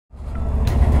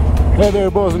Hey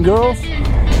there, boys and girls.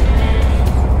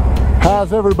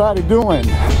 How's everybody doing?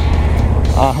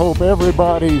 I hope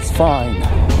everybody's fine.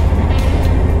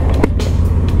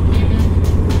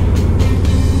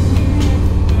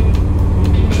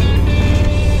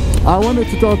 I wanted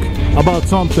to talk about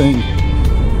something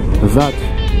that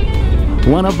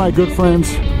one of my good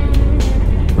friends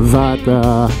that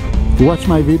watch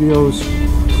my videos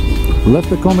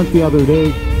left a comment the other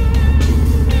day,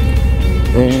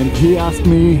 and he asked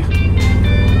me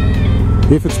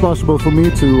if it's possible for me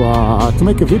to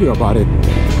make a video about it,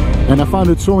 and I found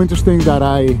it so interesting that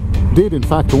I did in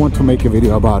fact want to make a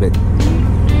video about it.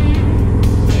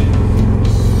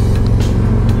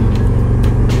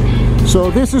 So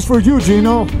this is for you,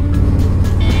 Gino,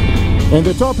 and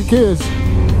the topic is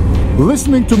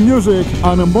listening to music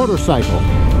on a motorcycle.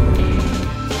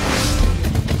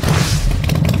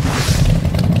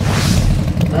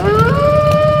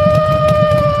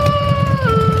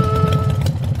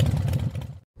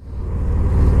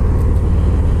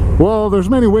 Well, there's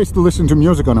many ways to listen to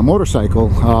music on a motorcycle.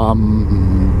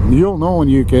 You'll know, and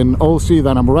you can all see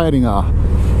that I'm riding a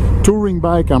touring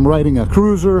bike, I'm riding a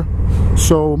cruiser.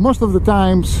 So most of the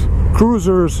times,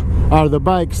 cruisers are the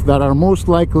bikes that are most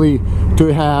likely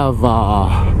to have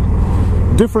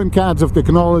different kinds of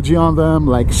technology on them,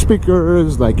 like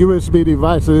speakers, like USB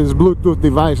devices, Bluetooth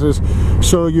devices,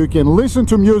 so you can listen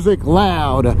to music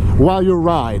loud while you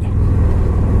ride.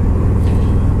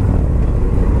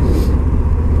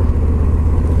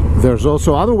 There's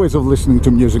also other ways of listening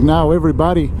to music. Now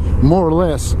everybody, more or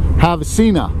less, have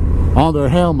Sena on their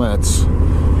helmets,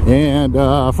 and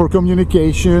for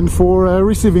communication, for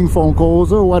receiving phone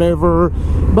calls or whatever.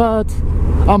 But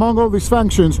among all these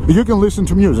functions, you can listen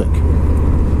to music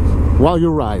while you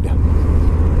ride.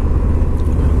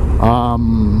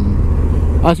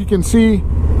 As you can see,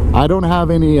 I don't have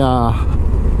any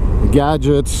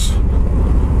gadgets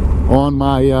on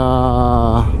my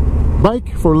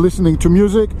bike for listening to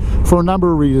music, for a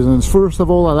number of reasons. First of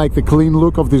all, I like the clean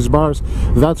look of these bars.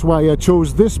 That's why I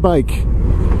chose this bike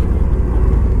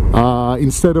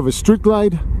instead of a Street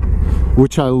Glide,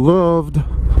 which I loved,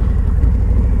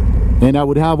 and I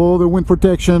would have all the wind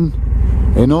protection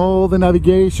and all the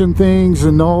navigation things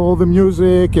and all the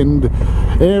music and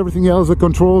everything else that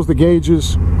controls the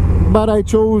gauges. But I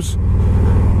chose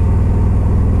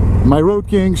my Road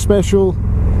King Special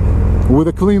with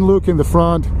a clean look in the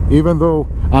front, even though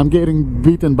I'm getting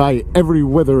beaten by every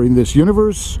weather in this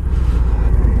universe,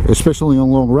 especially on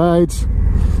long rides.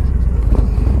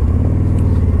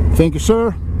 Thank you,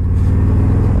 sir.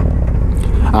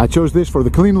 I chose this for the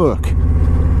clean look.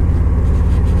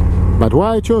 But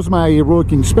why I chose my Road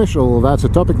King Special, that's a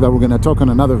topic that we're going to talk on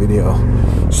another video.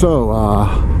 So,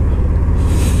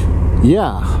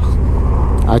 yeah,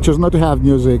 I chose not to have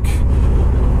music.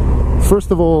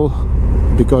 First of all,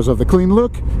 because of the clean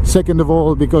look. Second of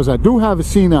all, because I do have a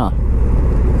Sena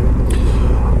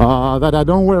that I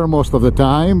don't wear most of the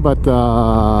time, but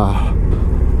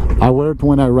I wear it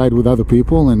when I ride with other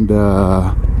people, and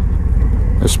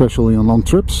especially on long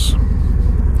trips.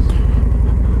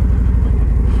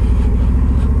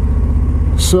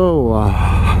 So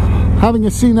having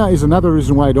a Sena is another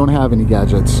reason why I don't have any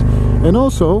gadgets. And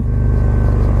also,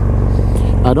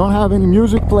 I don't have any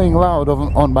music playing loud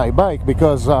on my bike,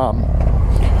 because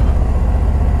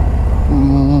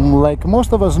like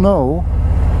most of us know,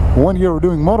 when you're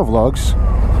doing motovlogs,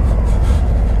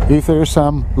 if there's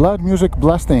some loud music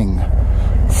blasting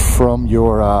from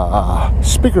your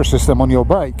speaker system on your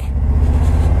bike,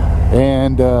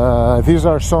 and these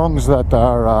are songs that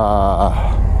are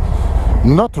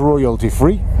not royalty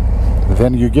free,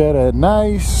 then you get a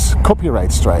nice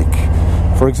copyright strike.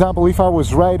 For example, if I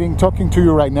was riding, talking to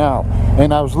you right now,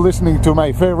 and I was listening to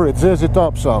my favorite ZZ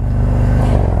Top song,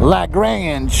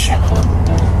 Lagrange,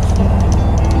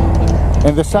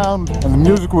 and the sound and the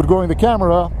music would go in the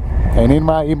camera and in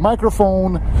my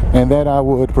microphone, and then I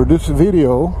would produce a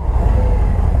video,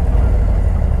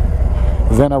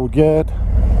 then I would get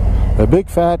a big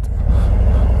fat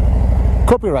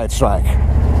copyright strike.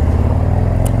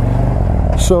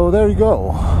 So there you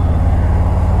go.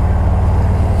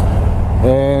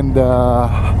 And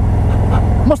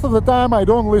most of the time I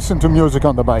don't listen to music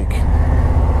on the bike,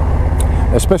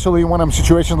 especially when I'm in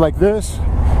situations like this,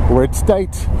 where it's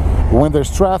tight, when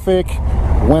there's traffic,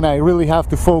 when I really have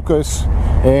to focus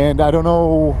and I don't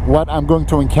know what I'm going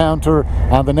to encounter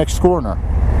on the next corner.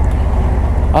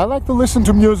 I like to listen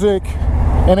to music,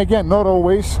 and again, not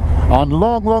always, on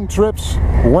long trips,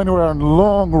 when we're on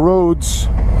long roads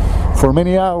for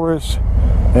many hours,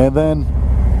 and then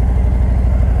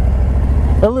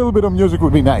a little bit of music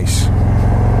would be nice.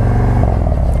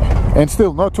 and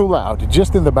still not too loud,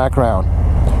 just in the background.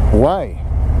 Why?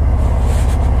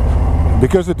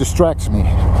 Because it distracts me.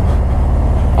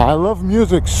 I love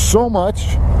music so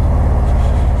much.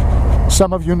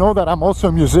 Some of you know that I'm also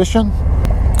a musician,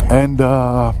 and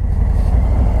I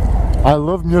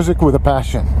love music with a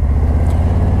passion.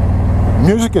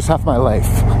 Music is half my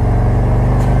life.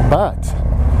 But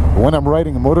when I'm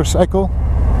riding a motorcycle,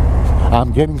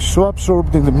 I'm getting so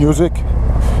absorbed in the music,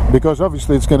 because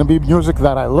obviously it's going to be music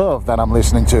that I love that I'm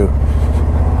listening to.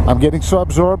 I'm getting so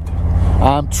absorbed,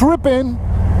 I'm tripping,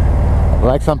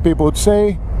 like some people would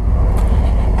say,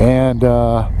 and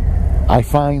I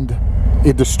find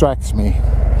it distracts me.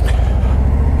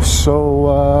 So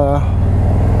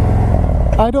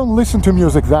I don't listen to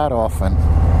music that often.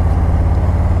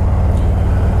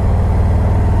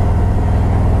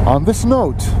 On this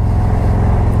note,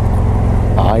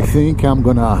 I think I'm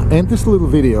gonna end this little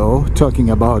video talking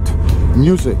about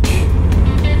music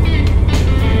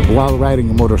while riding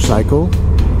a motorcycle.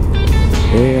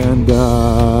 And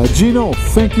Gino,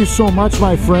 thank you so much,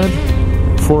 my friend,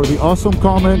 for the awesome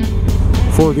comment,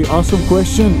 for the awesome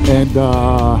question, and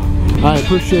I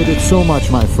appreciate it so much,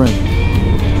 my friend.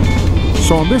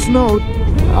 So on this note,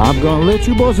 I'm gonna let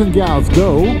you boys and gals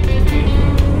go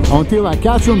until I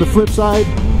catch you on the flip side.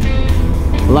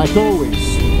 Like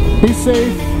always, be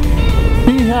safe,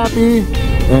 be happy,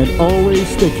 and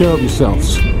always take care of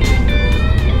yourselves.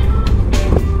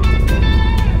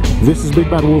 This is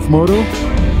BigBadWolfMoto,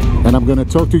 and I'm gonna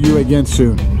talk to you again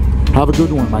soon. Have a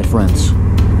good one, my friends.